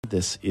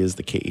This is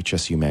the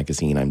KHSU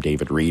Magazine. I'm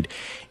David Reed.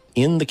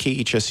 In the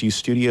KHSU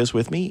studios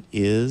with me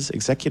is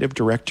Executive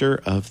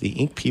Director of the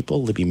Ink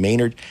People, Libby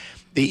Maynard.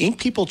 The Ink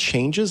People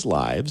changes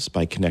lives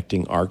by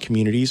connecting our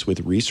communities with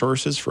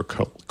resources for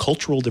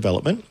cultural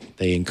development.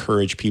 They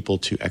encourage people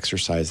to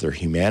exercise their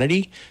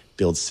humanity,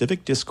 build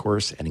civic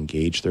discourse, and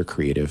engage their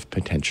creative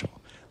potential.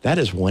 That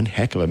is one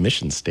heck of a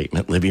mission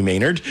statement, Libby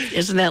Maynard.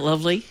 Isn't that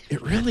lovely?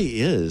 It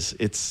really is.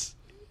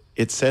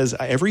 It says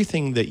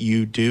everything that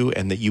you do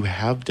and that you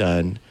have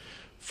done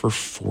for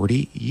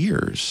 40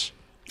 years.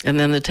 And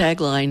then the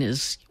tagline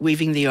is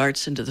weaving the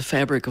arts into the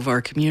fabric of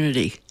our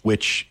community.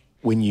 Which,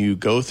 when you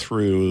go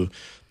through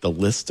the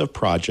list of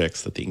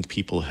projects that the Ink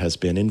People has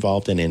been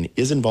involved in and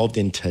is involved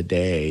in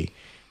today,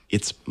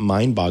 it's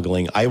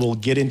mind-boggling. I will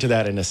get into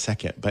that in a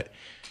second. But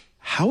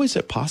how is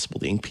it possible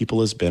the Ink People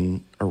has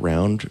been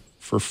around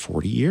for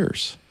 40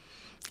 years?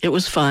 It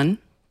was fun.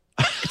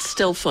 It's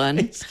still fun.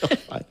 It's still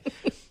fun.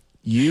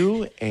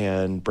 You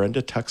and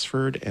Brenda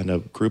Tuxford and a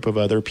group of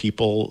other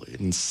people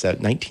in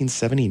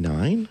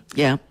 1979?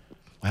 Yeah.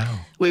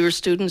 Wow. We were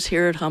students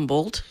here at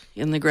Humboldt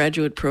in the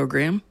graduate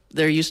program.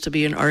 There used to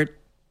be an art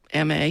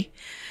MA.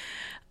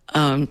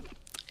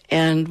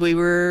 And we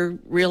were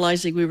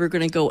realizing we were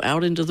going to go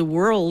out into the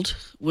world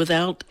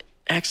without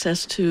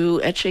access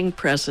to etching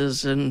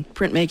presses and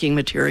printmaking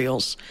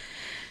materials.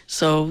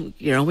 So,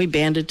 we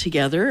banded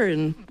together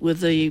and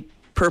with the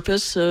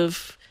purpose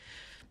of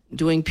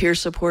doing peer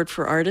support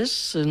for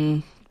artists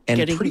and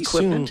getting pretty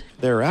equipment. Soon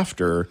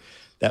thereafter,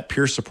 that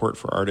peer support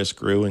for artists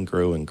grew and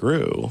grew and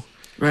grew.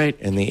 Right.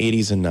 In the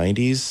 80s and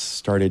 90s,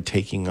 started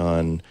taking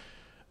on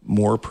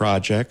more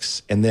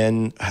projects. And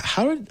then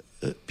how did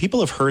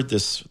people have heard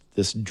this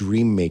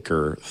dream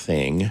maker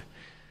thing?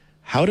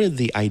 How did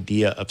the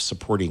idea of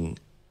supporting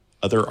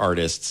other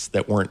artists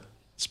that weren't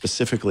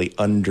specifically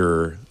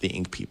under the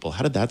Ink People,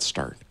 how did that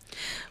start?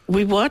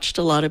 We watched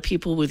a lot of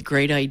people with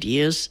great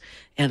ideas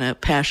and a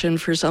passion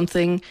for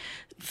something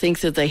think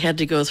that they had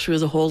to go through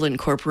the whole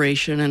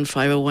incorporation and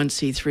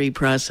 501c3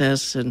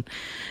 process,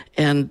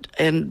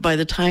 and by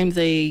the time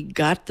they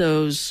got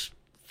those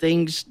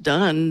things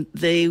done,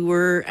 they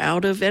were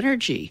out of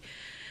energy,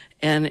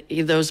 and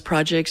those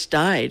projects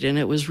died, and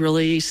it was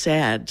really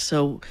sad.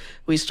 So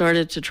we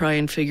started to try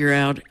and figure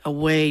out a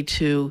way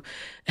to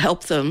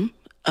help them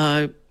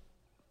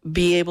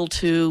be able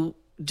to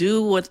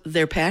do what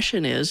their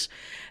passion is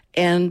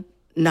and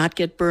not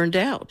get burned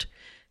out.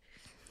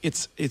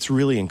 It's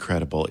really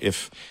incredible.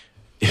 If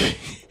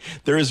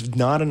there is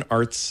not an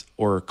arts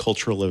or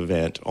cultural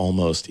event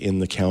almost in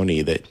the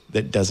county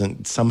that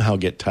doesn't somehow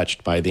get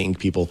touched by the Ink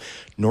People.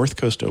 North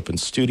Coast Open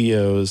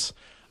Studios,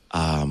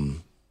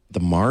 the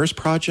Mars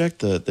Project,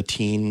 the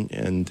teen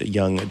and the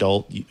young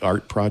adult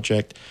art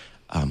project,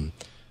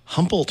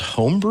 Humboldt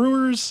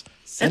Homebrewers.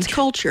 That's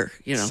culture,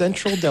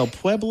 Central del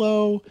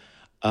Pueblo.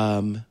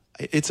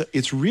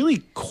 It's really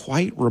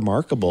quite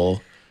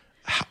remarkable.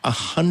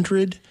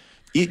 100,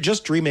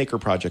 just Dreammaker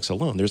projects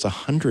alone. There's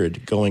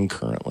 100 going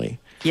currently.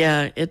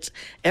 Yeah,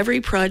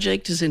 every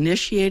project is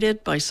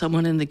initiated by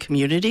someone in the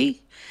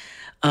community.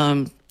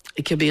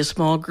 It could be a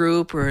small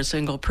group or a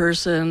single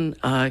person,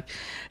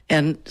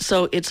 and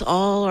so it's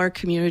all our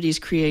community's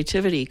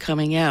creativity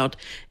coming out.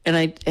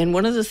 And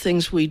one of the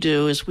things we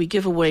do is we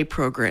give away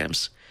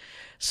programs.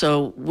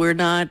 So we're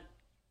not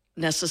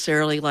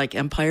necessarily like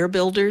empire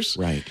builders.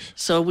 Right.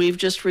 So we've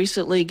just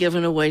recently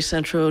given away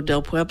Centro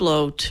del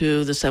Pueblo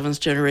to the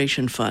Seventh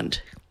Generation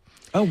Fund.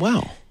 Oh,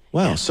 wow.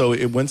 Wow. Yeah. So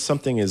when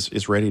something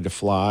is ready to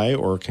fly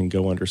or can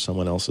go under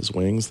someone else's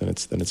wings, then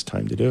it's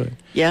time to do it.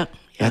 Yeah.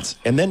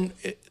 And then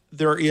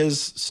there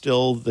is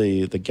still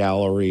the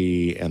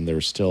gallery, and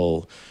there's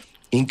still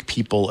Ink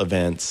People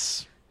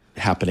events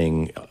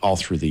happening all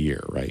through the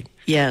year, right?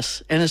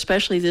 Yes, and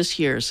especially this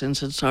year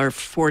since it's our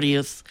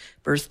 40th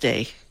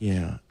birthday.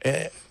 Yeah.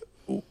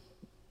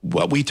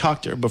 Well, we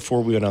talked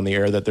before we went on the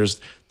air that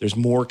there's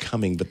more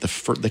coming, but the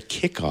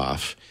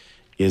kickoff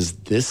is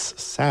this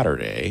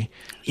Saturday.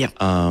 Yeah.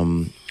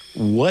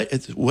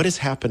 What is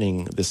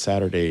happening this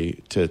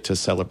Saturday to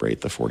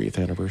celebrate the 40th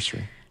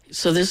anniversary?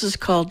 So this is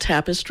called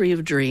Tapestry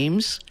of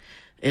Dreams.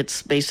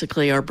 It's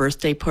basically our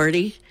birthday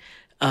party.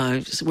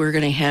 So we're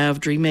going to have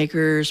dream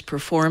makers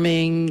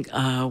performing.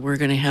 We're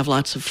going to have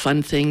lots of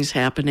fun things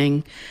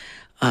happening.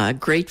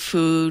 Great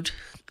food.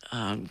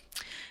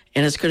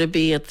 And it's going to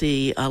be at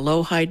the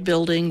Lowhide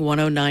Building,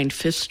 109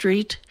 5th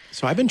Street.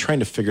 So I've been trying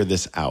to figure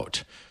this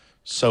out.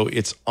 So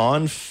it's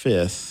on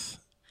 5th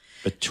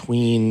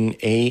between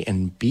A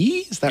and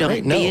B? Is that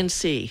right? No, B and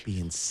C. B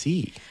and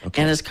C.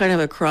 Okay. And it's kind of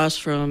across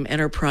from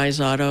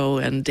Enterprise Auto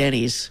and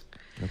Denny's.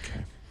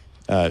 Okay.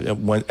 At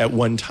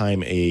one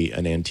time,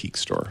 an antique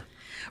store.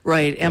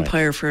 Right,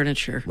 Empire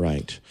Furniture.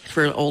 Right.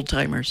 For old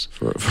timers.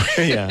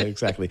 Yeah,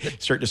 exactly.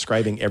 Start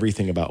describing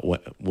everything about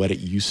what it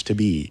used to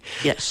be.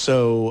 Yes.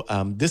 So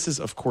this is,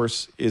 of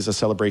course, is a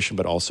celebration,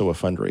 but also a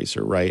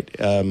fundraiser, right?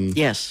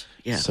 Yes.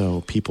 Yeah.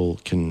 So people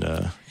can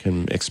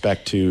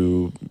expect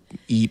to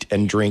eat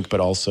and drink, but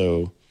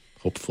also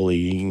hopefully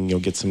you'll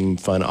get some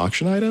fun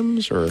auction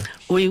items, or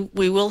We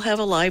will have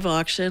a live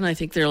auction. I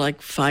think there are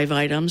like 5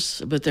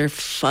 items, but they're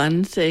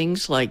fun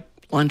things like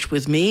lunch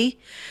with me,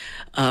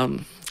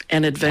 an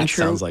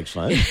adventure. That sounds like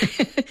fun.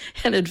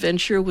 An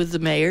adventure with the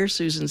mayor,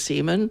 Susan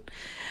Seaman.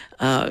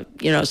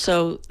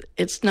 So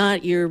it's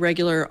not your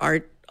regular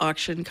art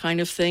auction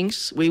kind of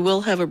things. We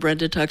will have a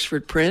Brenda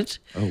Tuxford print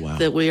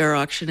that we are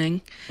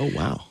auctioning. Oh,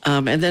 wow.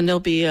 And then there'll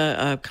be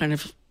a kind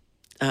of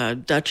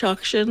Dutch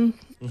auction.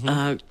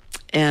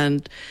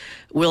 And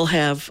we'll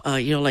have,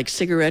 like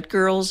cigarette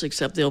girls,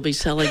 except they'll be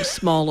selling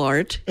small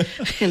art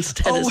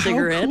instead of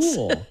cigarettes. How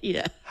cool.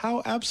 Yeah.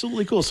 How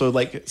absolutely cool. So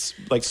like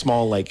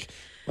small, like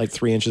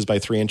 3 inches by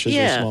 3 inches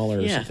or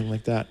smaller or something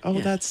like that. Oh,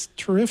 that's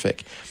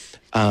terrific.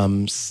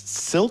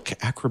 Silk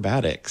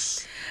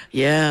acrobatics.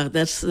 Yeah,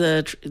 that's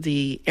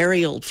the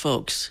aerial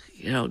folks,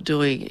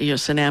 doing,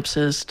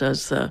 Synapsis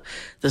does the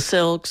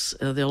silks.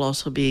 There'll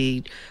also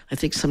be, I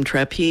think, some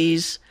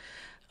trapeze.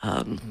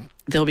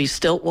 There'll be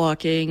stilt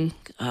walking,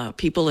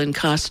 people in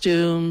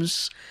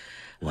costumes.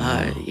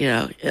 Wow.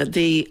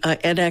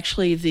 And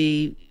actually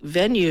the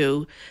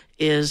venue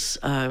is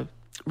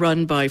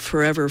run by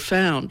Forever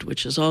Found,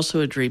 which is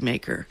also a dream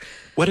maker.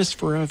 What is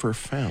Forever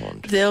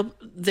Found?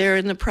 They're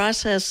in the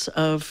process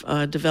of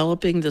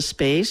developing the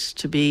space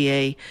to be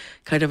a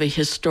kind of a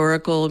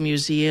historical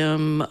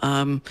museum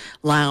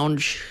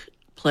lounge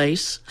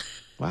place.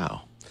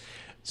 Wow.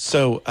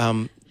 So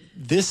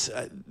this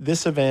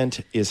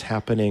event is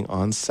happening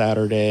on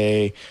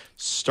Saturday,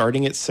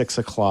 starting at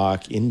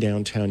 6:00 in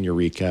downtown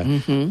Eureka.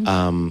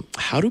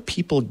 How do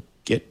people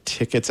get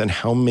tickets, and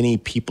how many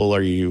people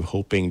are you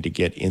hoping to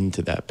get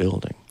into that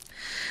building?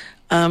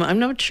 I'm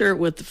not sure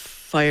what the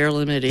fire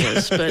limit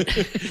is, but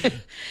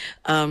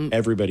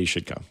everybody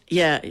should come.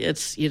 Yeah,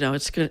 it's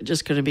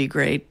just going to be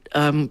great.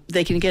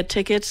 They can get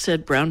tickets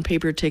at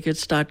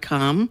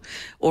brownpapertickets.com,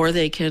 or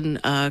they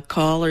can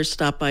call or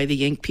stop by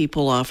the Ink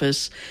People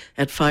office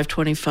at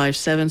 525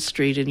 7th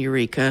Street in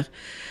Eureka,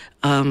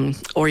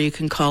 or you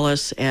can call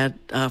us at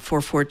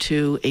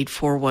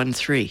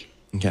 442-8413.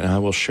 Okay, and I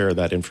will share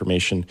that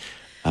information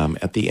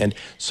at the end.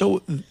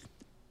 So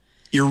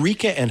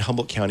Eureka and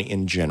Humboldt County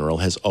in general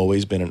has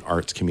always been an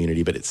arts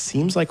community, but it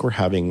seems like we're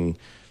having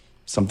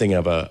something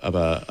of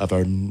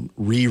a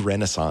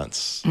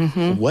re-renaissance.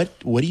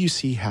 What do you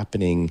see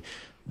happening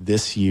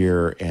this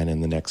year and in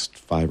the next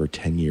 5 or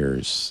 10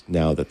 years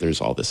now that there's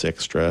all this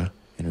extra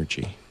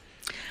energy?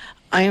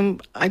 I'm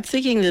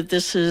thinking that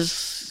this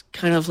is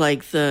kind of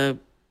like the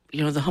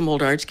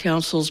Humboldt Arts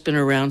Council's been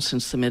around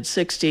since the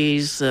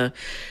mid-'60s, the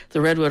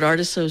Redwood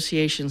Art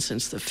Association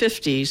since the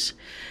 50s,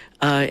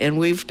 and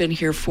we've been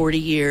here 40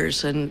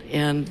 years. And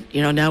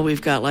now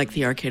we've got like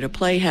the Arcata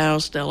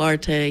Playhouse, Del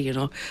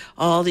Arte,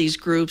 all these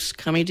groups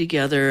coming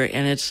together,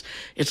 and it's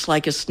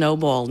like a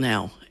snowball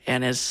now,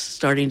 and it's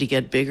starting to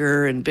get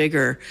bigger and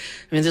bigger.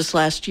 I mean, this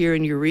last year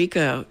in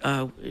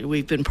Eureka,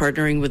 we've been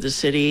partnering with the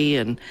city,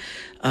 and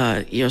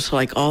so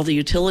like all the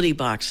utility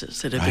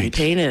boxes that have been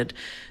painted,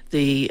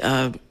 the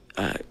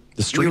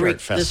Street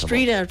Art Festival. The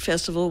Street Art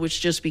Festival,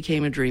 which just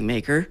became a Dream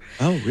Maker.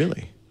 Oh,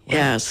 really? Wow.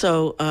 Yeah.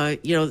 So,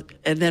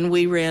 and then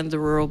we ran the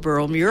Rural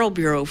Borough Mural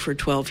Bureau for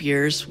 12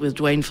 years with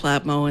Dwayne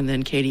Flatmo and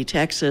then Katie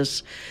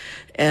Texas,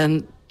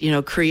 and,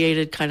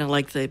 created kind of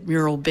like the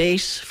mural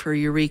base for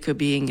Eureka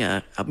being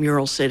a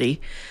mural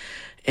city.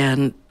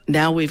 And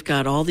now we've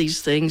got all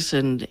these things.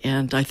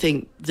 And I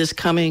think this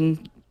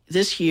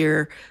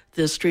year,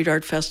 the Street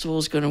Art Festival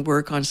is going to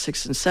work on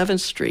 6th and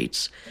 7th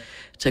Streets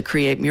to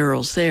create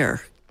murals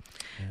there.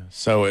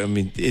 So, I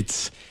mean,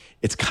 it's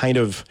kind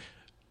of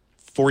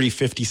 40,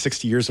 50,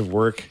 60 years of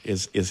work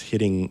is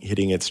hitting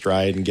its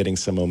stride and getting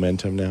some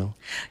momentum now.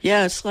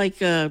 Yeah, it's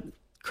like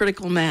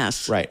critical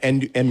mass. Right.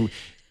 And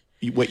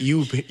what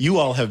you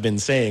all have been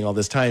saying all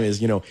this time is,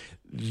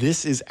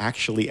 this is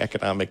actually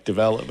economic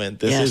development.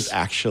 This is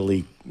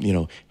actually,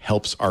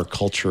 helps our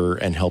culture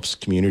and helps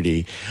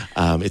community.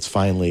 It's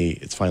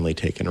finally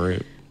taken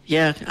root.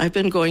 Yeah, I've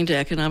been going to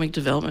economic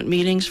development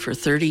meetings for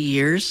 30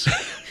 years.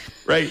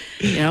 Right.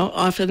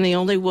 Often the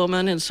only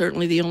woman and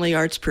certainly the only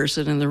arts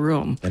person in the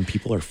room. And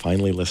people are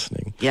finally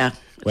listening. Yeah.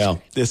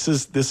 Well, this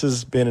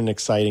has been an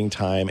exciting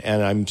time,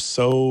 and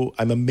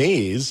I'm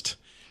amazed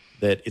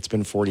that it's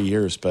been 40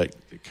 years, but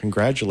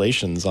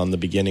congratulations on the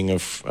beginning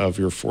of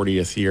your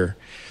 40th year.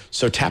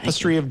 So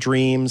Tapestry of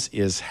Dreams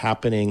is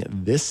happening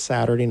this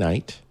Saturday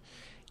night.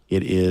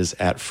 It is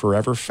at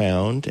Forever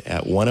Found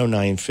at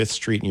 109 5th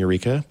Street in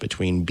Eureka,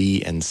 between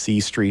B and C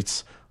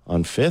Streets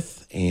on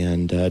 5th.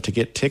 And to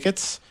get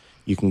tickets,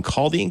 you can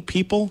call the Ink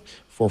People,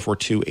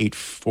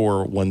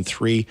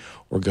 442-8413,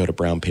 or go to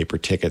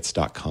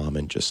brownpapertickets.com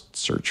and just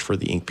search for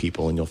the Ink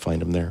People, and you'll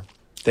find them there.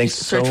 Thanks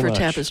so much. Search for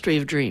Tapestry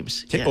of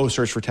Dreams.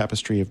 Search for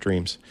Tapestry of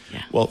Dreams.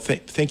 Yeah. Well,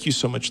 thank you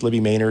so much, Libby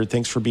Maynard.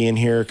 Thanks for being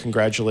here.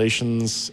 Congratulations.